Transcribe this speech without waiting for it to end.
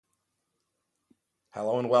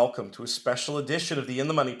Hello and welcome to a special edition of the In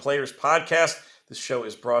the Money Players podcast. This show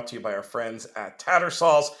is brought to you by our friends at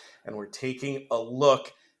Tattersalls, and we're taking a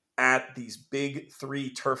look at these big three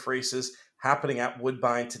turf races happening at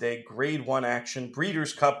Woodbine today. Grade 1 action,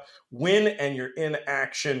 Breeders' Cup, win and you're in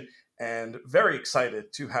action. And very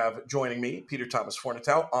excited to have joining me, Peter Thomas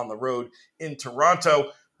Fornatel, on the road in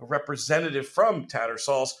Toronto, a representative from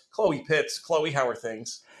Tattersalls, Chloe Pitts. Chloe, how are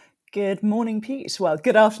things? Good morning, Pete. Well,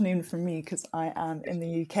 good afternoon from me because I am in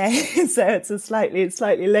the UK, so it's a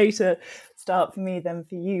slightly later start for me than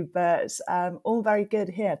for you, but all very good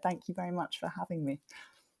here. Thank you very much for having me.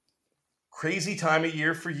 Crazy time of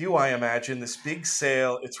year for you, I imagine. This big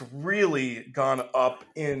sale, it's really gone up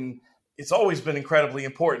it's always been incredibly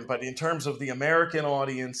important, but in terms of the American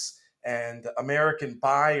audience and American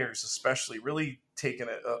buyers especially, really taken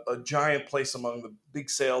a giant place among the big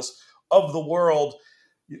sales of the world.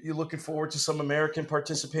 You looking forward to some American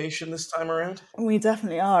participation this time around? We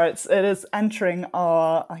definitely are. It is entering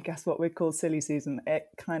our, I guess, what we call silly season. It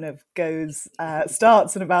kind of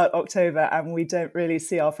starts in about October, and we don't really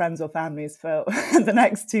see our friends or families for the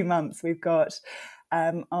next 2 months. We've got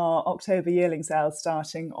our October yearling sale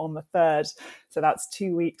starting on the 3rd. So that's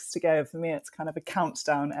 2 weeks to go. For me, it's kind of a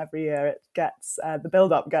countdown every year. It gets, the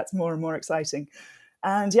build-up gets more and more exciting.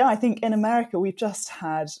 And yeah, I think in America, we've just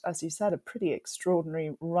had, as you said, a pretty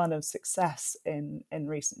extraordinary run of success in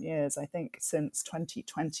recent years. I think since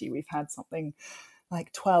 2020, we've had something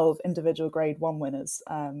like 12 individual Grade 1 winners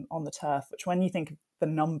on the turf, which when you think of the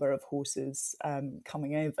number of horses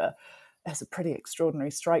coming over, there's a pretty extraordinary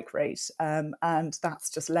strike rate. And that's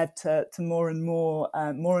just led to more and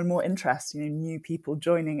more interest, new people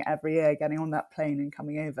joining every year, getting on that plane and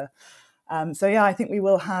coming over. So yeah, I think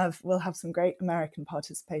we'll have some great American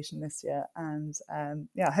participation this year, and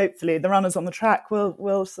hopefully the runners on the track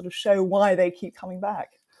will sort of show why they keep coming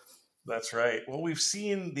back. That's right. Well, we've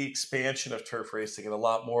seen the expansion of turf racing and a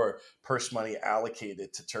lot more purse money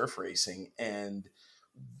allocated to turf racing, and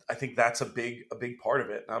I think that's a big part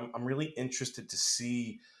of it. I'm really interested to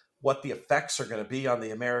see what the effects are going to be on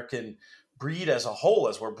the American breed as a whole,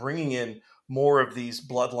 as we're bringing in more of these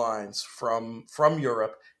bloodlines from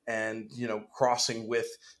Europe and crossing with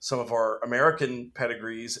some of our American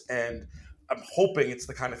pedigrees. And I'm hoping it's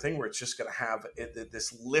the kind of thing where it's just going to have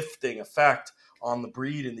this lifting effect on the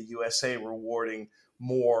breed in the USA, rewarding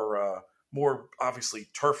more obviously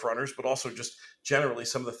turf runners, but also just generally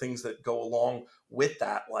some of the things that go along with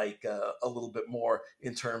that, like a little bit more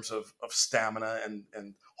in terms of stamina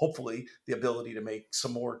and hopefully the ability to make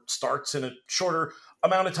some more starts in a shorter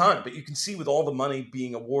amount of time. But you can see with all the money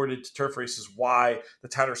being awarded to turf races why the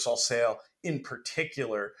Tattersalls sale in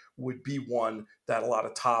particular would be one that a lot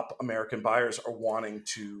of top American buyers are wanting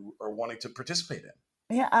to participate in.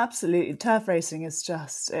 Yeah, absolutely. Turf racing is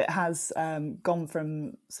it has gone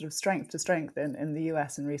from sort of strength to strength in the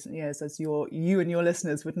US in recent years, as you and your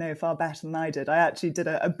listeners would know far better than I did. I actually did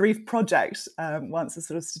a brief project once, a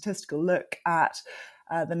sort of statistical look at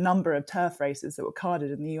the number of turf races that were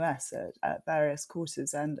carded in the US at various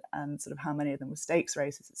courses and sort of how many of them were stakes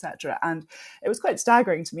races, etc. And it was quite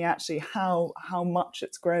staggering to me actually how much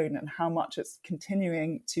it's grown and how much it's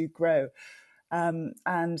continuing to grow. And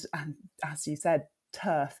as you said,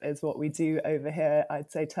 turf is what we do over here.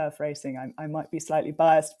 I'd say turf racing, I might be slightly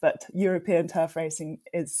biased, but European turf racing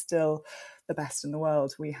is still the best in the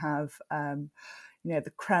world. We have,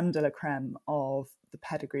 the creme de la creme of the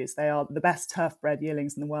pedigrees. They are the best turf-bred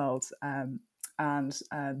yearlings in the world. And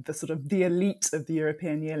the sort of the elite of the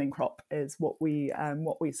European yearling crop is what we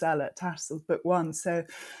sell at Tattersalls Book One. So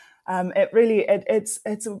it's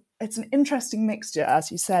an interesting mixture,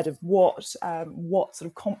 as you said, of what sort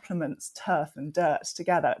of complements turf and dirt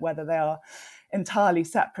together, whether they are entirely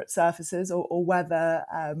separate surfaces or whether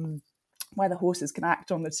horses can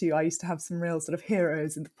act on the two. I used to have some real sort of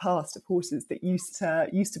heroes in the past of horses that used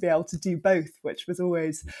to be able to do both, which was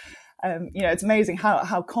always it's amazing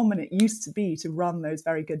how common it used to be to run those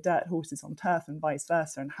very good dirt horses on turf and vice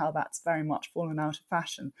versa, and how that's very much fallen out of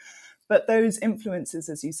fashion. But those influences,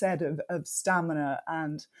 as you said, of stamina,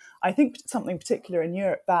 and I think something particular in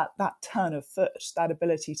Europe, that turn of foot, that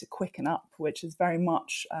ability to quicken up, which is very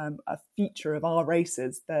much a feature of our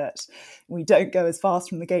races, that we don't go as fast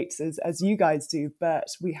from the gates as you guys do, but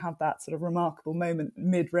we have that sort of remarkable moment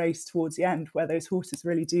mid-race towards the end where those horses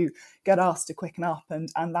really do get asked to quicken up,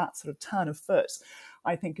 and that sort of turn of foot,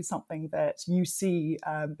 I think, is something that you see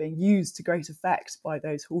being used to great effect by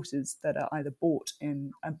those horses that are either bought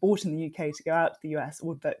in the UK to go out to the US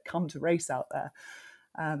or that come to race out there.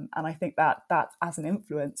 And I think that as an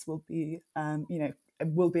influence will be,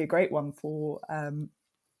 a great one for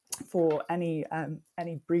any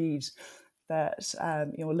breed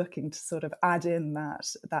that you're looking to sort of add in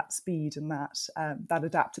that speed and that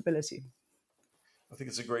adaptability. I think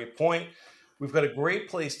it's a great point. We've got a great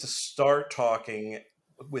place to start talking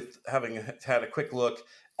with having had a quick look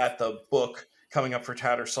at the book coming up for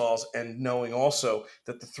Tattersalls and knowing also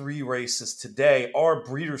that the 3 races today are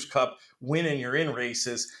Breeders' Cup win and you're in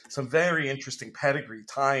races. Some very interesting pedigree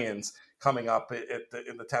tie-ins coming up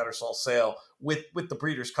in the Tattersall sale with the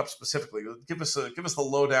Breeders' Cup specifically. Give us the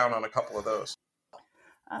lowdown on a couple of those.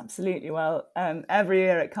 Absolutely. Well, every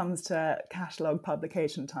year it comes to catalogue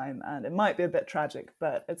publication time, and it might be a bit tragic,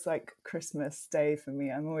 but it's like Christmas Day for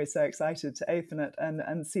me. I'm always so excited to open it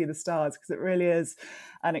and see the stars, because it really is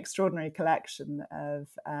an extraordinary collection of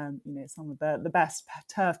some of the best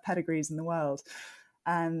turf pedigrees in the world.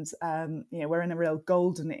 And we're in a real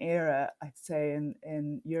golden era, I'd say,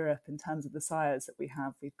 in Europe in terms of the sires that we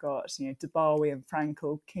have. We've got De Barwy and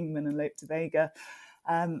Frankel, Kingman and Lope de Vega.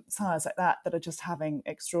 Sires like that are just having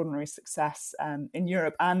extraordinary success in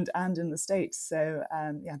Europe and in the States. So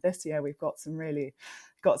this year we've got some really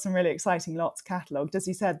exciting lots catalogued. As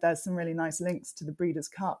you said, there's some really nice links to the Breeders'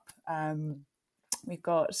 Cup. We've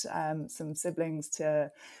got some siblings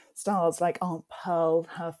to stars like Aunt Pearl,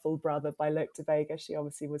 her full brother by Lope de Vega. She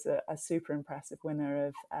obviously was a super impressive winner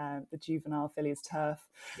of the juvenile fillies turf.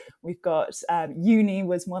 We've got Uni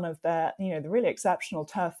was one of the really exceptional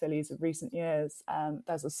turf fillies of recent years.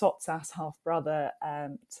 There's a Sotsas half brother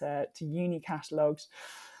to Uni catalogued.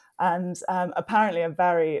 And apparently a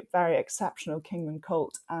very, very exceptional Kingman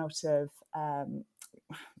colt out of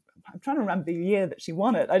I'm trying to remember the year that she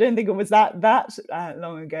won it. I don't think it was that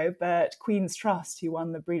long ago, but Queen's Trust, who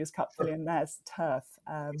won the Breeders' Cup filly in their turf.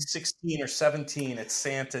 16 or 17 at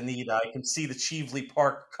Santa Anita. I can see the Cheveley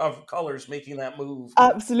Park colors making that move.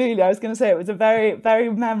 Absolutely. I was going to say it was a very, very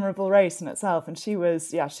memorable race in itself. And she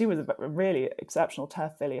was a really exceptional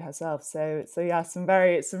turf filly herself. So yeah, some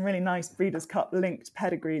really nice Breeders' Cup linked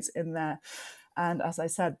pedigrees in there. And as I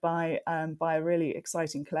said, by a really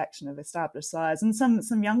exciting collection of established sires and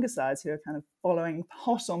some younger sires who are kind of following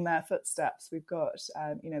hot on their footsteps. We've got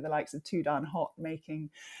the likes of Two Down Hot making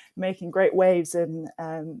great waves in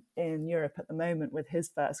Europe at the moment with his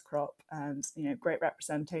first crop, and great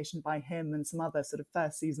representation by him and some other sort of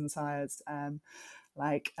first season sires.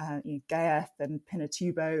 Like Gaeth and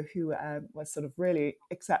Pinatubo, who were sort of really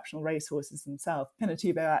exceptional racehorses themselves.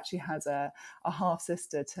 Pinatubo actually has a half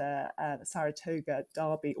sister to the Saratoga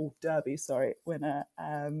Derby winner,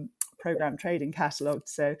 program trading catalogue.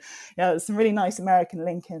 So yeah, there's some really nice American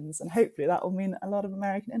link-ins, and hopefully that will mean a lot of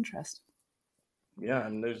American interest. Yeah,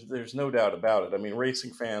 and there's no doubt about it. I mean,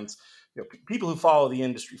 racing fans, people who follow the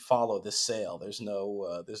industry follow this sale. There's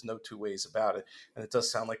no two ways about it, and it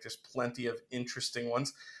does sound like there's plenty of interesting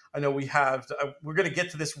ones. I know we're going to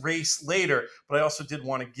get to this race later, but I also did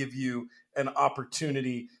want to give you an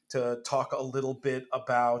opportunity to talk a little bit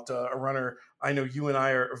about a runner I know you and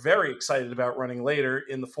I are very excited about running later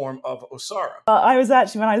in the form of Osara. I was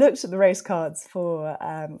actually, when I looked at the race cards for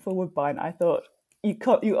Woodbine, I thought,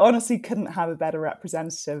 you honestly couldn't have a better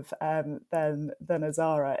representative than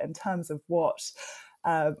Osara in terms of what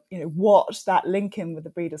that link in with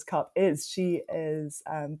the Breeders' Cup is. She is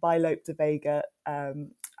by Lope de Vega,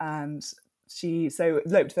 and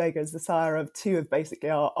Lope de Vega is the sire of two of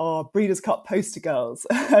basically our Breeders' Cup poster girls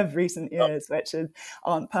of recent years, which is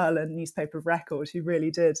Aunt Pearl and Newspaper of Record, who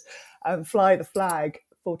really did fly the flag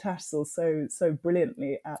for Tattersalls so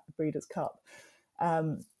brilliantly at the Breeders' Cup.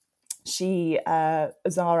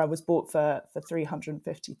 Osara was bought for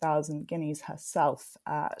 350,000 guineas herself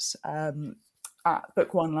at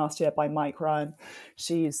Book One last year by Mike Ryan.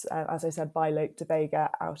 She's, as I said, by Lope de Vega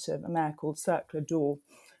out of a mare called Cercle d'Or,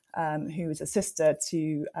 who was a sister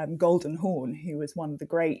to Golden Horn, who was one of the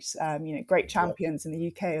great champions in the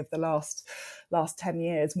UK of the last 10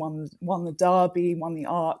 years. Won the Derby, won the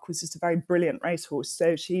Arc, was just a very brilliant racehorse.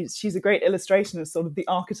 So she's a great illustration of sort of the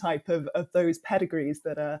archetype of those pedigrees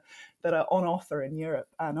that are on offer in Europe,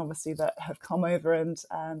 and obviously that have come over and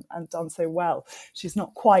done so well. She's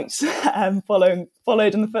not quite followed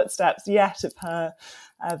in the footsteps yet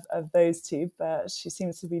of those two, but she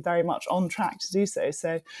seems to be very much on track to do so.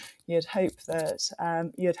 So you'd hope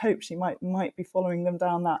she might be following them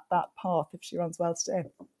down that path if she runs well today.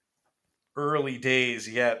 Early days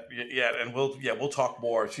yet, and we'll talk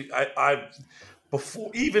more.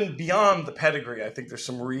 Before, even beyond the pedigree, I think there's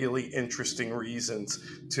some really interesting reasons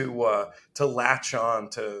to latch on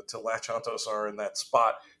to Osara in that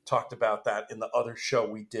spot. Talked about that in the other show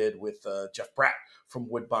we did with Jeff Bratt from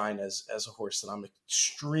Woodbine as a horse that I'm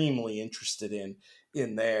extremely interested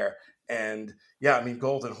in there. And yeah, I mean,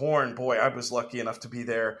 Golden Horn, boy, I was lucky enough to be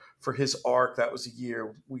there for his ARC. That was a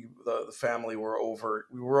year the family we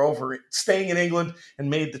were over staying in England and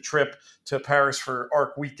made the trip to Paris for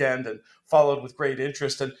ARC weekend and followed with great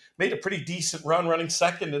interest and made a pretty decent run, running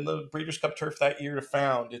second in the Breeders' Cup Turf that year to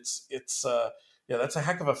Found. Yeah, that's a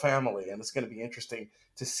heck of a family, and it's going to be interesting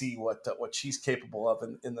to see what she's capable of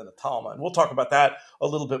in the Natalma. And we'll talk about that a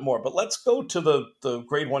little bit more. But let's go to the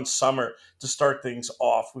Grade 1 summer to start things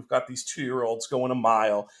off. We've got these 2-year-olds going a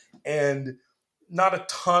mile, and not a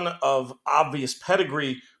ton of obvious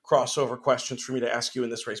pedigree crossover questions for me to ask you in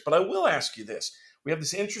this race. But I will ask you this. We have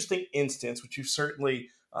this interesting instance, which you've certainly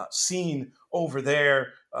seen over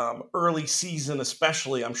there, early season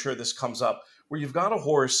especially. I'm sure this comes up, where you've got a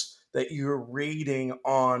horse that you're rating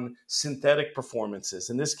on synthetic performances.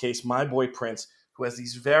 In this case, My Boy Prince, who has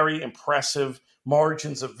these very impressive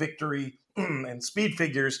margins of victory and speed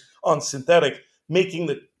figures on synthetic, making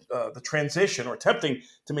the transition, or attempting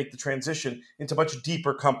to make the transition into much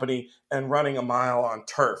deeper company and running a mile on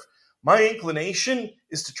turf. My inclination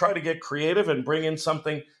is to try to get creative and bring in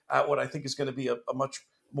something at what I think is going to be a much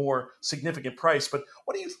more significant price. But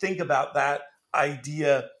what do you think about that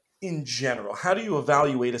idea in general? How do you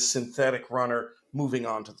evaluate a synthetic runner moving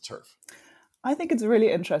on to the turf? I think it's a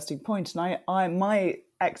really interesting point, and my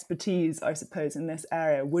expertise, I suppose, in this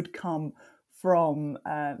area would come from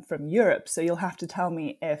Europe. So you'll have to tell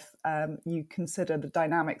me if you consider the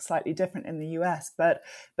dynamic slightly different in the US. But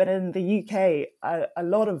in the UK, a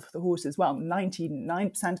lot of the horses,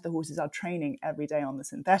 99% of the horses are training every day on the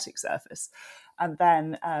synthetic surface. And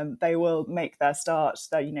then they will make their start.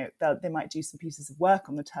 They might do some pieces of work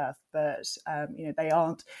on the turf, but they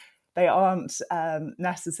aren't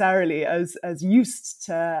necessarily as used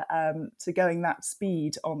to going that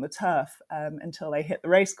speed on the turf until they hit the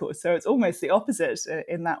racecourse. So it's almost the opposite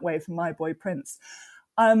in that way for My Boy Prince.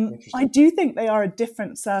 I do think they are a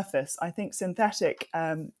different surface. I think synthetic,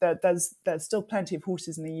 there's still plenty of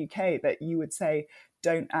horses in the UK that you would say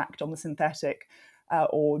don't act on the synthetic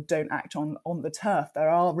or don't act on the turf. There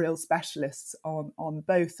are real specialists on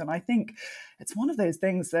both. And I think it's one of those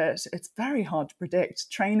things that it's very hard to predict.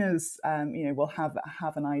 Trainers, will have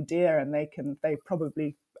an idea, and they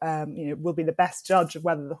probably will be the best judge of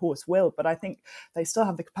whether the horse will. But I think they still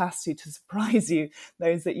have the capacity to surprise you.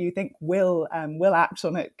 Those that you think will act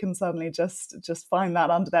on it can suddenly just find that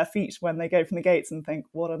under their feet when they go from the gates and think,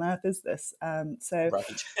 what on earth is this?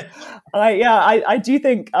 Right. I do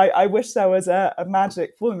think I wish there was a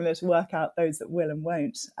magic formula to work out those that will and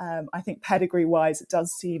won't. I think pedigree wise, it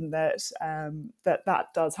does seem that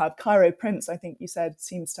that does have Cairo Prince. I think you said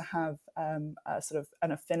seems to have a sort of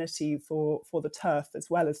an affinity for the turf as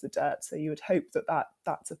well as the dirt. So you would hope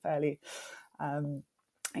that's a fairly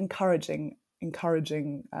encouraging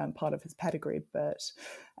part of his pedigree, but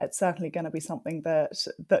it's certainly going to be something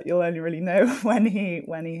that you'll only really know when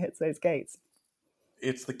he hits those gates.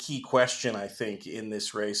 It's the key question, I think, in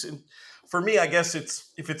this race. And for me, I guess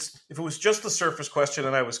if it was just the surface question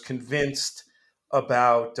and I was convinced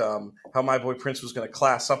about how My Boy Prince was going to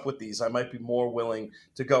class up with these, I might be more willing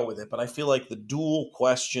to go with it. But I feel like the dual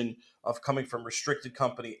question of coming from restricted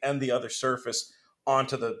company and the other surface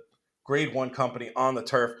onto the Grade 1 company on the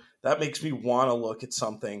turf, that makes me want to look at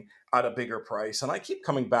something at a bigger price. And I keep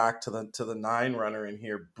coming back to the 9 runner in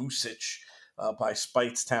here, Busich, by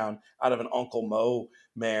Speightstown, out of an Uncle Mo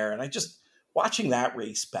mare. And I just, watching that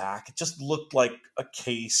race back, it just looked like a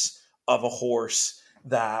case of a horse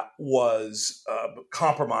that was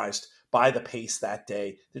compromised by the pace that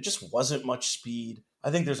day. There just wasn't much speed. I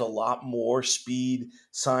think there's a lot more speed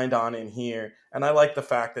signed on in here. And I like the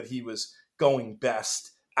fact that he was going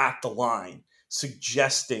best at the line,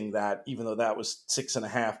 suggesting that even though that was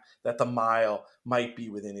 6.5, that the mile might be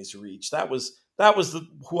within his reach. That was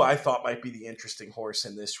who I thought might be the interesting horse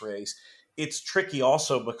in this race. It's tricky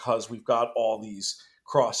also because we've got all these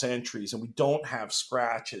cross entries and we don't have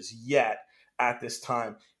scratches yet at this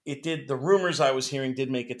time. The rumors I was hearing did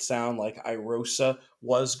make it sound like Irosa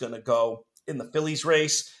was going to go in the Phillies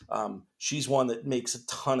race. She's one that makes a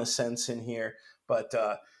ton of sense in here, but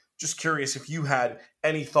just curious if you had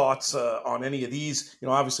any thoughts on any of these.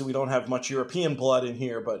 Obviously we don't have much European blood in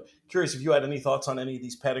here, but curious if you had any thoughts on any of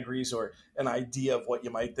these pedigrees or an idea of what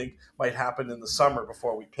you might think might happen in the summer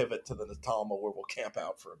before we pivot to the Natalma, where we'll camp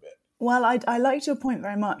out for a bit. Well, I liked your point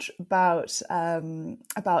very much about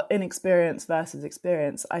inexperience versus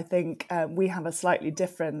experience. I think we have a slightly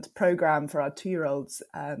different program for our 2-year-olds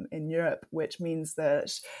in Europe, which means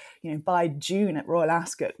that by June at Royal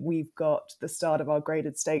Ascot we've got the start of our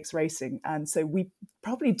graded stakes racing, and so we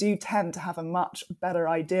probably do tend to have a much better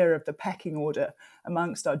idea of the pecking order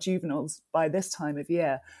amongst our juveniles by this time of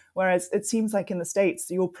year. Whereas it seems like in the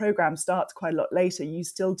States, your program starts quite a lot later. You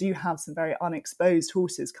still do have some very unexposed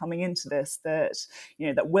horses coming into this that,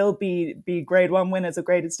 that will be Grade 1 winners or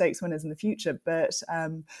graded stakes winners in the future, but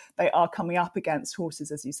they are coming up against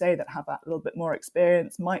horses, as you say, that have that little bit more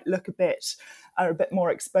experience, might look are a bit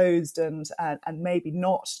more exposed and maybe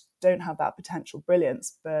don't have that potential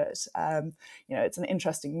brilliance, but it's an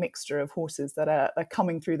interesting mixture of horses that are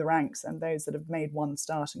coming through the ranks and those that have made one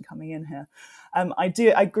start and coming in here. I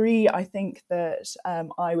do agree. I think that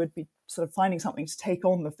I would be sort of finding something to take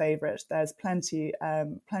on the favourite. There's plenty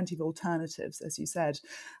of alternatives, as you said,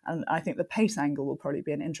 and I think the pace angle will probably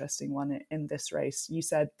be an interesting one in this race. You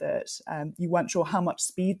said that you weren't sure how much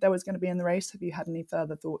speed there was going to be in the race. Have you had any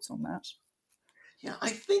further thoughts on that? Yeah,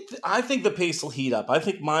 I think the pace will heat up. I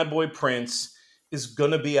think My Boy Prince is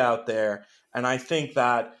going to be out there, and I think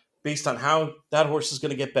that based on how that horse is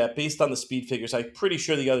going to get bet, based on the speed figures, I'm pretty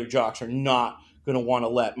sure the other jocks are not going to want to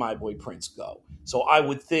let My Boy Prince go. So I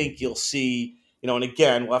would think you'll see, and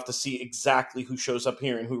again, we'll have to see exactly who shows up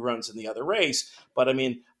here and who runs in the other race. But I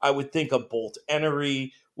mean, I would think a Bolt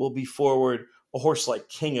Enery will be forward, a horse like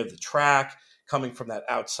King of the Track coming from that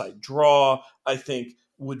outside draw, I think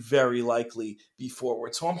would very likely be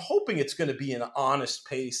forward. So I'm hoping it's going to be an honest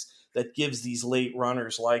pace that gives these late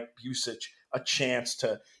runners like Busich a chance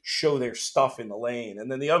to show their stuff in the lane.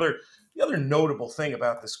 And then the other notable thing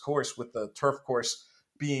about this course, with the turf course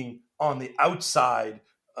being on the outside,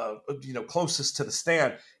 closest to the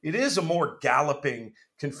stand, it is a more galloping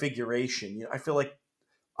configuration. I feel like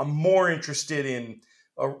I'm more interested in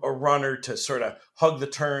a runner to sort of hug the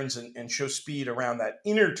turns and show speed around that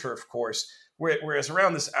inner turf course, whereas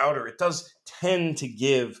around this outer, it does tend to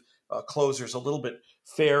give closers a little bit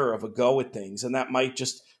fairer of a go at things, and that might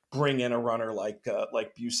just bring in a runner like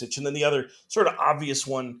Busich. And then the other sort of obvious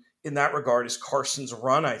one in that regard is Carson's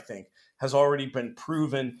Run. I think has already been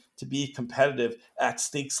proven to be competitive at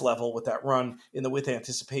stakes level with that run in the With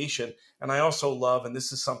Anticipation. And I also love, and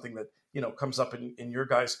this is something that comes up in your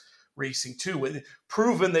guys' racing too,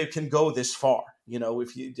 proven they can go this far.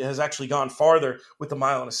 If it has actually gone farther with the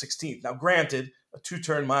mile and a 16th. Now, granted, a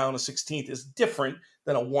 2-turn mile and a 16th is different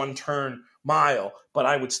than a 1-turn mile, but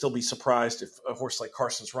I would still be surprised if a horse like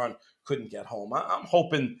Carson's Run couldn't get home. I'm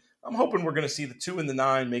hoping we're going to see the 2 and the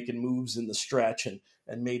 9 making moves in the stretch and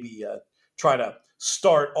maybe try to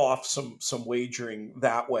start off some wagering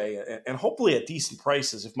that way, and hopefully at decent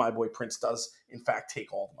prices if My Boy Prince does in fact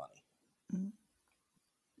take all the money.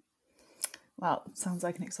 Well, sounds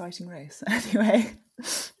like an exciting race. Anyway,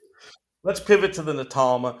 let's pivot to the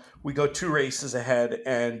Natalma. We go 2 races ahead,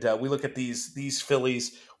 and we look at these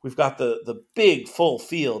fillies. We've got the big full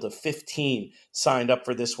field of 15 signed up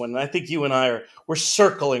for this one, and I think you and I we're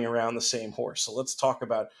circling around the same horse. So let's talk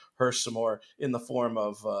about her some more in the form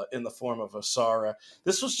of Osara.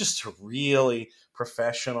 This was just a really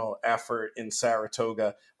professional effort in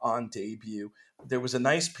Saratoga on debut. There was a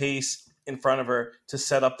nice pace in front of her to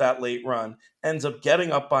set up that late run, ends up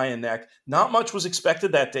getting up by a neck. Not much was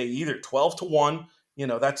expected that day either. 12-1,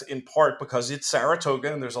 that's in part because it's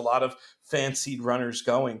Saratoga and there's a lot of fancied runners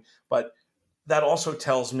going. But that also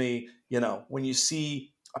tells me, when you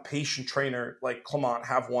see a patient trainer like Clement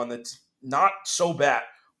have one that's not so bad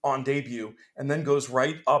on debut and then goes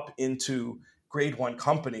right up into Grade 1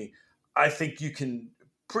 company, I think you can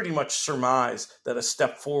pretty much surmise that a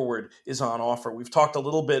step forward is on offer. We've talked a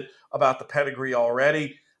little bit about the pedigree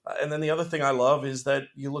already. And then the other thing I love is that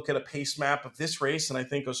you look at a pace map of this race, and I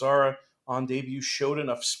think Osara on debut showed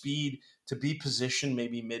enough speed to be positioned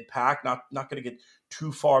maybe mid-pack, not going to get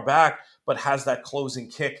too far back, but has that closing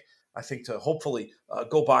kick, I think, to hopefully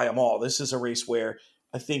go by them all. This is a race where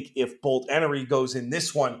I think if Bolt Enery goes in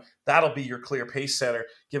this one, that'll be your clear pace setter,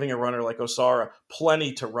 giving a runner like Osara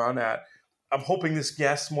plenty to run at. I'm hoping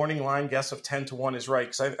this morning line guess of 10-1 is right,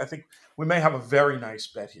 because I think we may have a very nice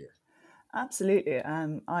bet here. Absolutely.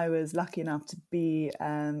 I was lucky enough to be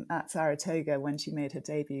at Saratoga when she made her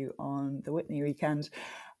debut on the Whitney weekend.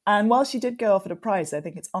 And while she did go off at a price, I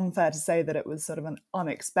think it's unfair to say that it was sort of an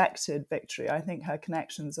unexpected victory. I think her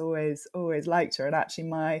connections always liked her, and actually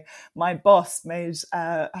my boss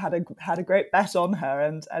had a great bet on her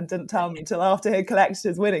and didn't tell me till after he collected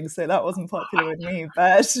his winnings, so that wasn't popular with me.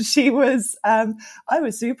 But she was, I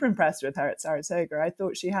was super impressed with her at Saratoga. I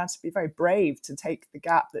thought she had to be very brave to take the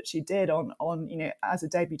gap that she did on as a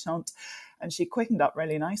debutante, and she quickened up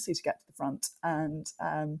really nicely to get to the front. And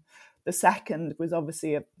the second was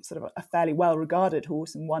obviously a sort of a fairly well-regarded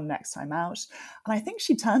horse and won next time out. And I think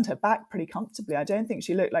she turned her back pretty comfortably. I don't think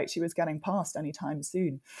she looked like she was getting past anytime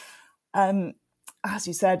soon. as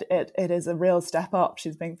you said, it is a real step up.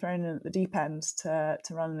 She's being thrown in at the deep end to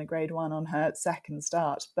run in a Grade 1 on her second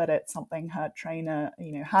start, but it's something her trainer,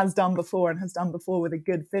 has done before and has done before with a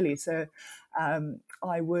good filly. So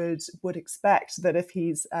I would expect that if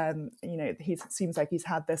he's, he seems like he's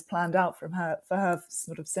had this planned out for her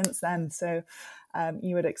sort of since then. So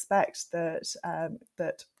you would expect that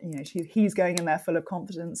he's going in there full of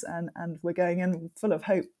confidence, and we're going in full of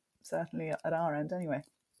hope, certainly at our end anyway.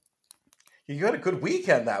 You had a good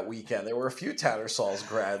weekend that weekend. There were a few Tattersalls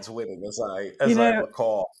grads winning, as I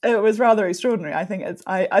recall. It was rather extraordinary. I think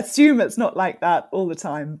I assume it's not like that all the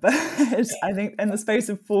time, but I think in the space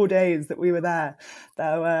of 4 days that we were there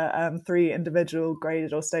were 3 individual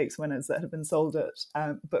graded or stakes winners that had been sold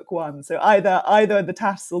at book 1. So either the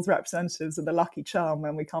Tattersalls representatives are the lucky charm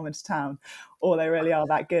when we come into town, or they really are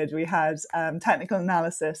that good. We had Technical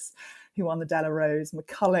Analysis, who won the Della Rose,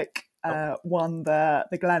 McCulloch won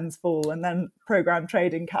the Glens Fall, and then Programme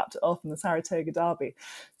Trading capped it off in the Saratoga Derby.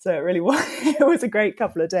 So it really was, it was a great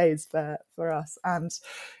couple of days for us. And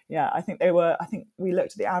yeah, I think we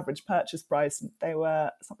looked at the average purchase price, and they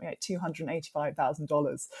were something like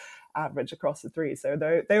 $285,000 average across the 3. So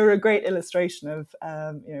they were a great illustration of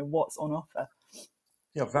what's on offer.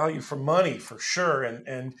 Value for money for sure.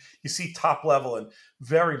 And you see Top Level and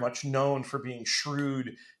very much known for being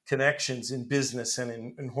shrewd connections in business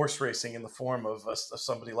and in horse racing, in the form of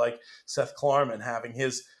somebody like Seth Klarman, having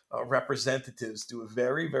his representatives do a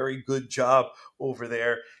very, very good job over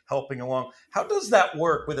there helping along. How does that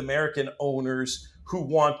work with American owners who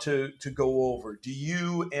want to go over? Do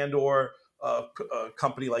you and or a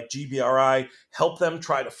company like GBRI help them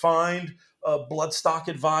try to find a bloodstock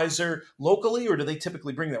advisor locally, or do they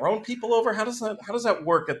typically bring their own people over? How does that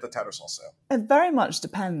work at the Tattersall sale? It very much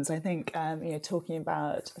depends. I think talking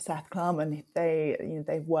about Seth Klarman,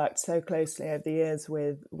 they've worked so closely over the years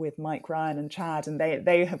with Mike Ryan and Chad, and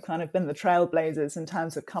they have kind of been the trailblazers in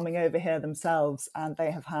terms of coming over here themselves, and they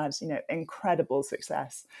have had incredible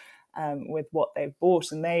success with what they've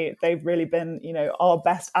bought, and they've really been our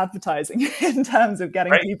best advertising in terms of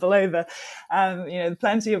getting people over.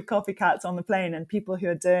 Plenty of copycats on the plane, and people who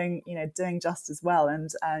are doing just as well. And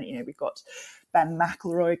we've got Ben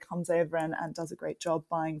McElroy comes over and does a great job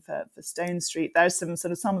buying for Stone Street. There's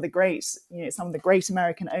some of the great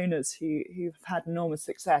American owners who've had enormous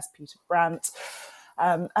success. Peter Brandt.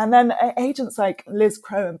 And then agents like Liz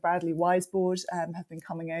Crow and Bradley Weisbord have been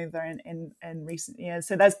coming over in recent years.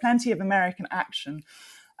 So there's plenty of American action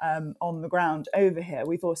on the ground over here.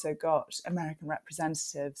 We've also got American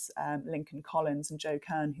representatives, Lincoln Collins and Joe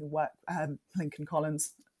Kern, who work, Lincoln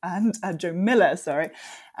Collins and Joe Miller,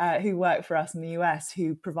 who work for us in the US,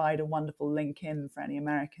 who provide a wonderful link in for any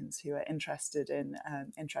Americans who are interested in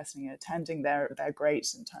attending. They're great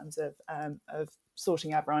in terms of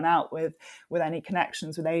sorting everyone out with any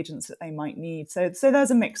connections with agents that they might need. So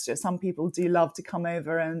there's a mixture. Some people do love to come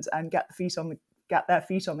over and get their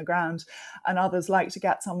feet on the ground, and others like to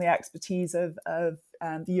get some of the expertise of the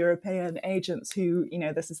European agents who,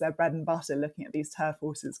 this is their bread and butter, looking at these turf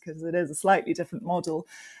horses, because it is a slightly different model,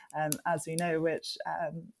 as we know, which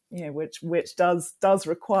does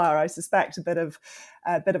require, I suspect, a bit of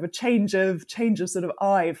a change of sort of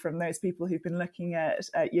eye from those people who've been looking at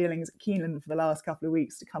yearlings at Keeneland for the last couple of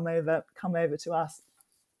weeks to come over to us.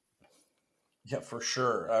 Yeah, for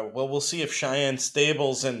sure. Well, we'll see if Cheyenne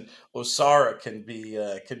Stables and Osara can be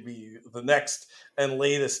the next and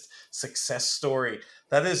latest success story.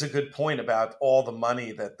 That is a good point about all the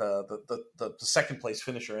money that the second place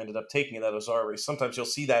finisher ended up taking in that Osara race. Sometimes you'll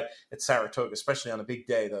see that at Saratoga, especially on a big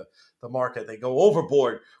day. The market, they go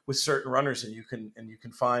overboard with certain runners, and you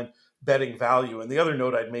can find betting value. And the other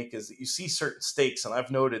note I'd make is that you see certain stakes, and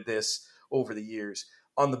I've noted this over the years.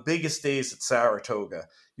 On the biggest days at Saratoga,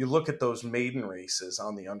 you look at those maiden races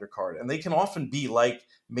on the undercard, and they can often be like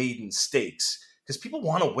maiden stakes because people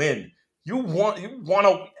want to win.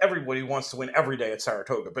 Everybody wants to win every day at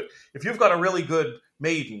Saratoga. But if you've got a really good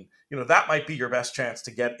maiden, that might be your best chance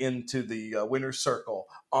to get into the winner's circle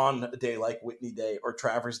on a day like Whitney Day or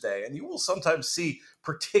Travers Day. And you will sometimes see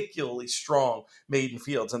particularly strong maiden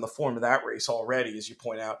fields, and the form of that race already, as you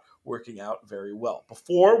point out, working out very well.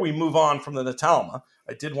 Before we move on from the Natalma,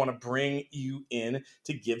 I did want to bring you in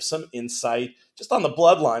to give some insight just on the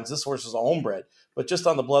bloodlines. This horse is a homebred, but just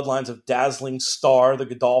on the bloodlines of Dazzling Star, the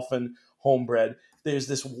Godolphin homebred. There's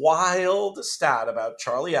this wild stat about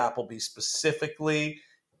Charlie Appleby, specifically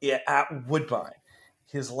at Woodbine.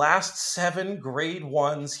 His last 7 grade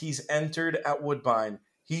 1s he's entered at Woodbine,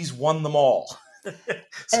 he's won them all.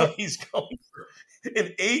 So he's going for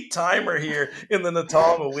an 8-timer here in the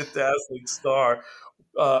Natalma with Dazzling Star.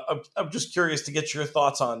 I'm just curious to get your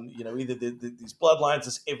thoughts on, either these bloodlines,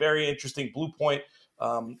 this very interesting Blue Point,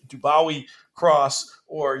 Dubawi cross,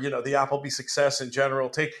 or, the Appleby success in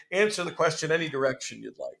general. Answer the question any direction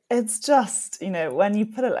you'd like. It's just, when you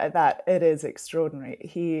put it like that, it is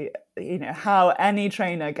extraordinary. How any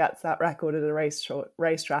trainer gets that record at a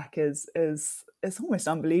racetrack is almost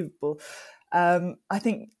unbelievable. I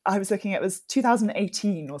think I was looking, it was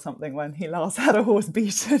 2018 or something when he last had a horse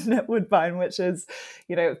beaten at Woodbine, which is,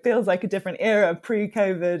 it feels like a different era,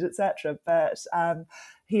 pre-COVID, etc. But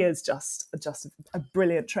he is just a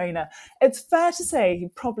brilliant trainer. It's fair to say he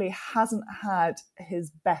probably hasn't had his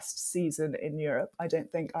best season in Europe. I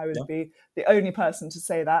don't think I would be the only person to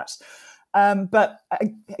say that. But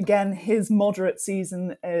again, his moderate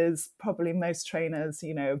season is probably most trainers,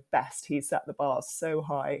 best. He set the bar so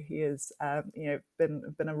high. He has,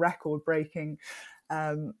 been a record breaker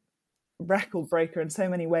in so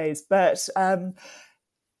many ways. But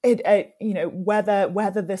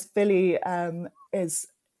whether this filly is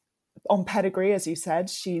on pedigree, as you said,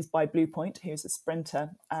 she's by Blue Point, who's a sprinter,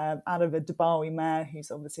 out of a Dubawi mare, who's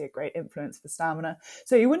obviously a great influence for stamina.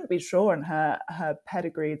 So you wouldn't be sure in her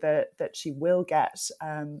pedigree that she will get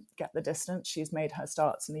the distance. She's made her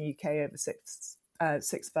starts in the UK over six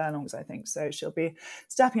furlongs, I think. So she'll be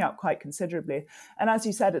stepping up quite considerably. And as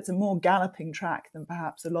you said, it's a more galloping track than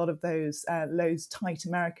perhaps a lot of those tight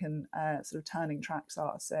American sort of turning tracks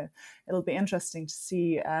are. So it'll be interesting to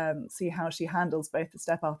see how she handles both the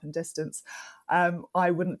step up and distance.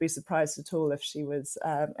 I wouldn't be surprised at all if she was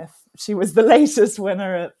the latest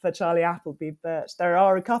winner for Charlie Appleby. But there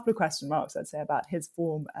are a couple of question marks, I'd say, about his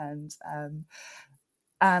form, and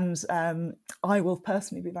I will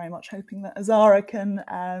personally be very much hoping that Azara can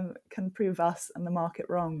prove us and the market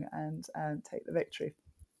wrong and take the victory.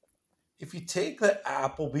 If you take the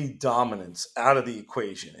Appleby dominance out of the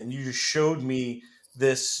equation and you just showed me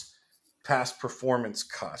this past performance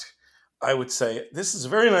cut, I would say this is a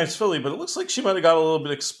very nice filly, but it looks like she might have got a little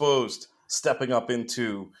bit exposed stepping up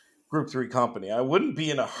into Group 3 company. I wouldn't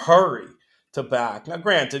be in a hurry to back. Now,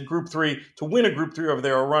 granted, Group 3, to win a Group 3 over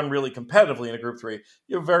there or run really competitively in a Group 3,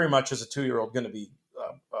 you're very much as a 2-year-old going to be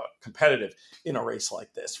competitive in a race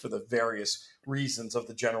like this for the various reasons of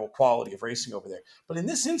the general quality of racing over there. But in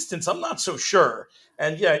this instance, I'm not so sure.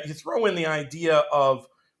 And yeah, you throw in the idea of,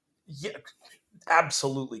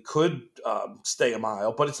 absolutely could stay a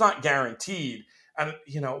mile, but it's not guaranteed. And,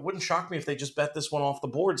 it wouldn't shock me if they just bet this one off the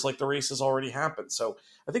boards like the race has already happened. So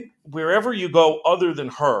I think wherever you go other than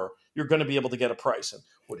her, you're going to be able to get a price. And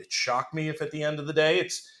would it shock me if at the end of the day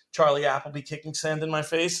it's Charlie Appleby kicking sand in my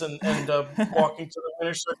face and walking to the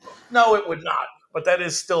winner's circle? No, it would not. But that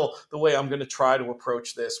is still the way I'm going to try to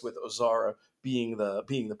approach this, with Ozara being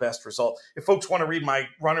the best result. If folks want to read my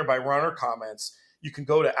runner by runner comments, you can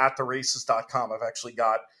go to attheraces.com. I've actually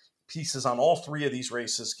got pieces on all three of these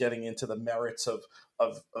races, getting into the merits of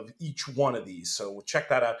each one of these. So we'll check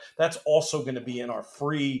that out. That's also going to be in our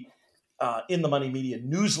free In the Money Media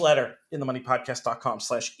newsletter,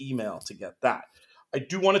 inthemoneypodcast.com/email to get that. I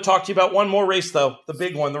do want to talk to you about one more race, though, the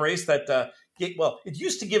big one, the race that, it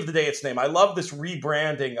used to give the day its name. I love this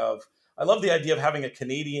rebranding I love the idea of having a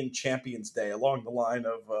Canadian Champions Day along the line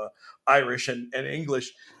of Irish and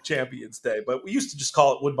English Champions Day. But we used to just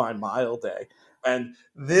call it Woodbine Mile Day. And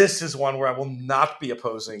this is one where I will not be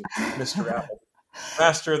opposing Mr. Apple.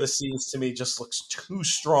 Master of the Seas, to me, just looks too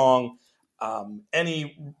strong.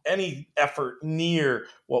 Any effort near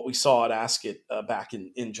what we saw at Ascot back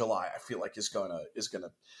in July, I feel like is gonna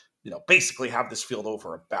basically have this field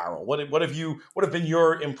over a barrel. What have been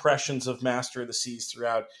your impressions of Master of the Seas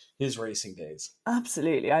throughout his racing days?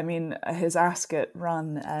 Absolutely. I mean, his Ascot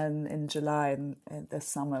run in July and this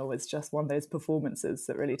summer was just one of those performances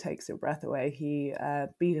that really takes your breath away. He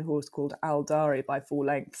beat a horse called Aldari by 4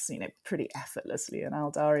 lengths, pretty effortlessly. And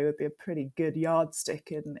Aldari would be a pretty good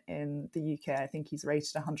yardstick in the UK. I think he's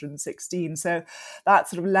rated 116. So that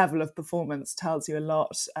sort of level of performance tells you a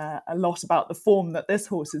lot about the form that this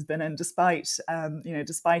horse has been in, despite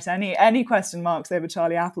any question marks over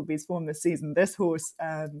Charlie Appleby's form this season. This horse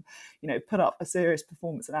put up a serious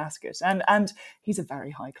performance at Ascot, and he's a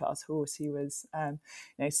very high class horse. He was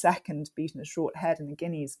second, beaten a short head in the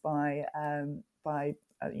Guineas by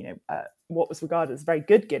what was regarded as very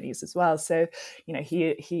good Guineas as well. So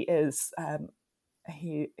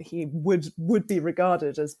he would be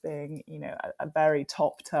regarded as being a very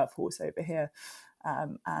top turf horse over here.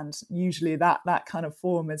 And usually that kind of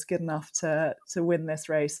form is good enough to win this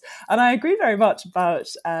race. And I agree very much about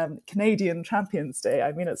Canadian Champions Day.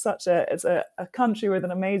 I mean, it's a country with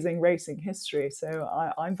an amazing racing history.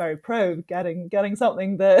 So I'm very pro getting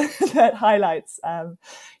something that that highlights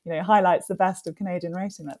highlights the best of Canadian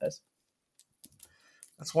racing like this.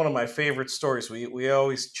 That's one of my favorite stories. We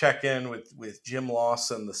always check in with Jim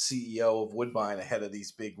Lawson, the CEO of Woodbine, ahead of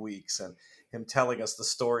these big weeks, and him telling us the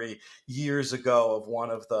story years ago of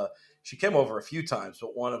one of the, she came over a few times,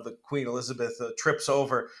 but one of the Queen Elizabeth trips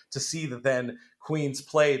over to see the then Queen's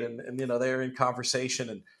played, and they're in conversation,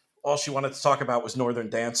 and all she wanted to talk about was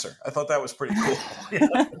Northern Dancer. I thought that was pretty cool.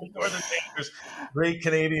 Northern Dancer's great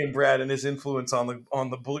Canadian bred and his influence on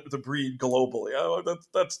the breed globally. Oh,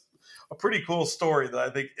 that's a pretty cool story that I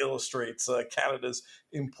think illustrates Canada's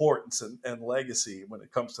importance and legacy when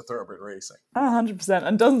it comes to thoroughbred racing. 100%,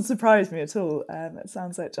 and doesn't surprise me at all. It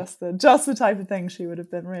sounds like just the type of thing she would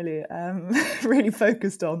have been really really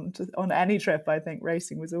focused on any trip. I think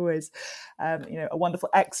racing was always a wonderful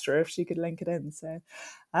extra if she could link it in. So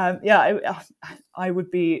I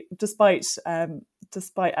would be, despite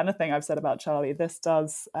anything I've said about Charlie, this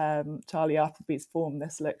does Charlie Appleby's form.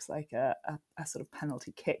 This looks like a sort of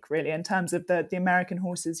penalty kick, really, in terms of the American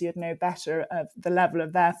horses. You'd know better of the level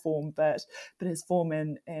of their form, but his form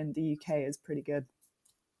in the UK is pretty good.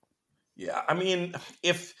 Yeah, I mean,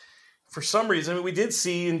 if for some reason, we did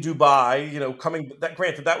see in Dubai,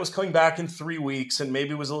 granted that was coming back in 3 weeks and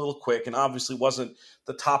maybe was a little quick and obviously wasn't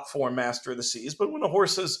the top form Master of the Seas. But when a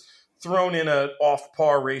horse is thrown in an off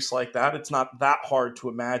par race like that, it's not that hard to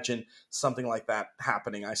imagine something like that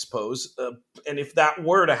happening, I suppose. And if that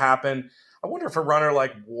were to happen, I wonder if a runner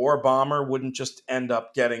like War Bomber wouldn't just end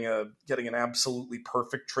up getting an absolutely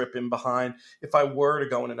perfect trip in behind. If I were to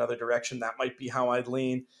go in another direction, that might be how I'd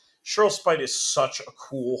lean. Cheryl Spite is such a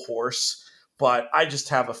cool horse, but I just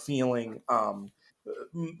have a feeling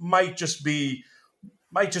might just be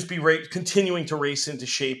continuing to race into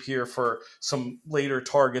shape here for some later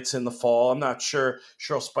targets in the fall. I'm not sure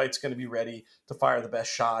Cheryl Spite's going to be ready to fire the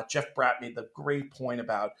best shot. Jeff Bratt made the great point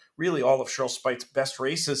about really all of Cheryl Spite's best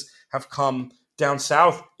races have come down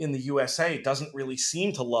south in the USA. Doesn't really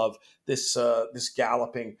seem to love this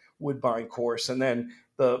galloping Woodbine course. And then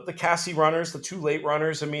the Cassie runners, the two late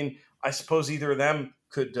runners, I mean, I suppose either of them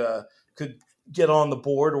could get on the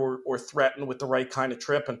board or threaten with the right kind of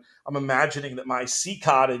trip. And I'm imagining that my Sea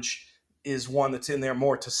Cottage is one that's in there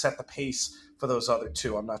more to set the pace for those other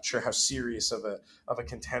two. I'm not sure how serious of a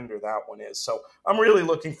contender that one is. So I'm really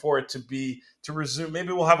looking for it to resume.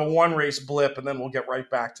 Maybe we'll have a one race blip and then we'll get right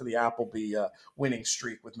back to the Appleby winning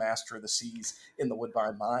streak with Master of the Seas in the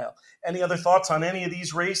Woodbine Mile. Any other thoughts on any of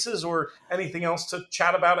these races or anything else to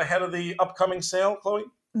chat about ahead of the upcoming sale, Chloe?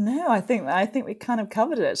 No, I think we kind of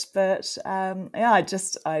covered it, but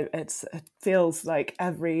it feels like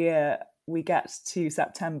every year we get to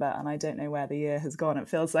September and I don't know where the year has gone. It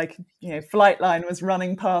feels like Flightline was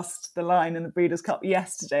running past the line in the Breeders' Cup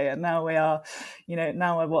yesterday, and now we're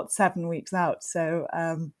 7 weeks out. So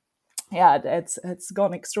it's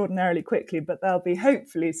gone extraordinarily quickly, but there'll be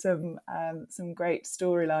hopefully some great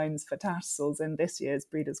storylines for Tattersalls in this year's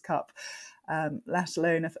Breeders' Cup. Let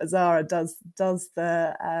alone if Azara does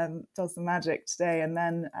the magic today, and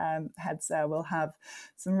then heads there, we'll have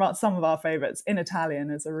some of our favourites. In Italian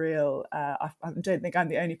is a real. I don't think I'm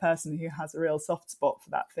the only person who has a real soft spot for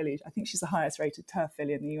that filly. I think she's the highest rated turf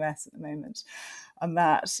filly in the US at the moment, and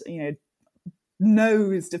that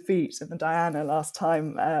nose defeat in the Diana last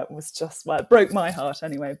time was just, well, it broke my heart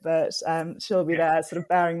anyway, but she'll be there sort of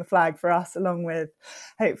bearing the flag for us, along with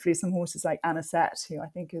hopefully some horses like Anisette, who I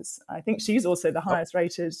think she's also the highest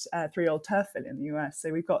rated 3-year-old turf filly in the US. So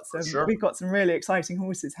we've got some really exciting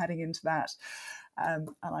horses heading into that. And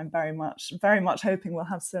I'm very much hoping we'll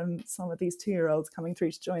have some of these 2-year-olds coming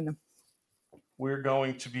through to join them. We're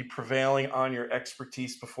going to be prevailing on your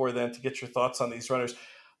expertise before then to get your thoughts on these runners.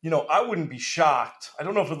 I wouldn't be shocked. I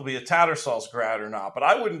don't know if it'll be a Tattersalls grad or not, but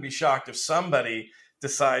I wouldn't be shocked if somebody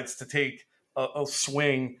decides to take a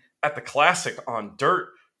swing at the Classic on dirt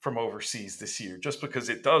from overseas this year, just because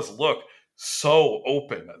it does look so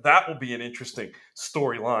open. That will be an interesting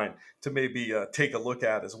storyline to maybe take a look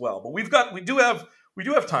at as well. But we do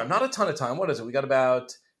have time, not a ton of time. What is it? We got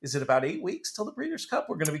about 8 weeks till the Breeders' Cup?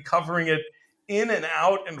 We're going to be covering it in and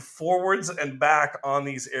out and forwards and back on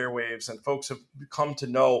these airwaves. And folks have come to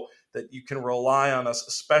know that you can rely on us,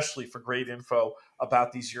 especially for great info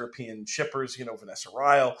about these European shippers. Vanessa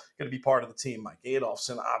Ryle going to be part of the team. Mike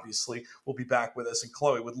Adolphson, obviously, will be back with us. And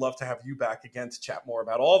Chloe, would love to have you back again to chat more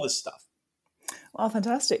about all this stuff. Well,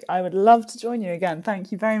 fantastic. I would love to join you again.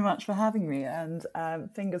 Thank you very much for having me, and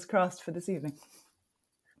fingers crossed for this evening.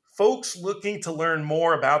 folks looking to learn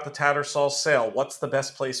more about the Tattersalls sale, what's the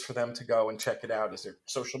best place for them to go and check it out? Is there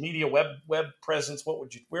social media, web presence?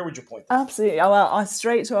 Where would you point them? Absolutely. Oh, well,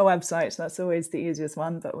 straight to our website. That's always the easiest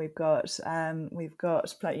one. But we've got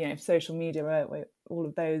social media. All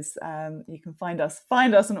of those. You can find us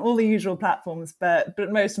on all the usual platforms. But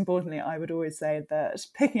most importantly, I would always say that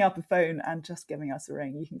picking up a phone and just giving us a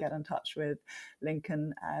ring, you can get in touch with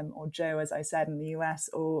Lincoln or Joe, as I said, in the US,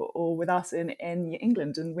 or with us in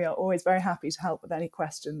England, and we are always very happy to help with any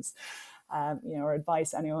questions. Or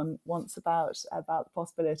advice anyone wants about the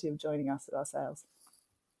possibility of joining us at our sales.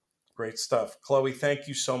 Great stuff. Chloe, thank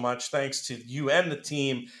you so much. Thanks to you and the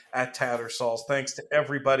team at Tattersalls. Thanks to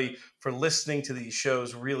everybody for listening to these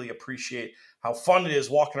shows. Really appreciate how fun it is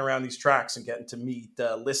walking around these tracks and getting to meet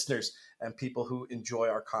listeners and people who enjoy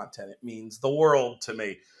our content. It means the world to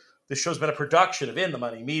me. This show's been a production of In the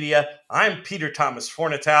Money Media. I'm Peter Thomas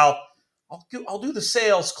Fornatal. I'll do the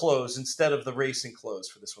sales close instead of the racing close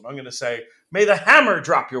for this one. I'm going to say, may the hammer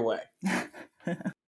drop your way.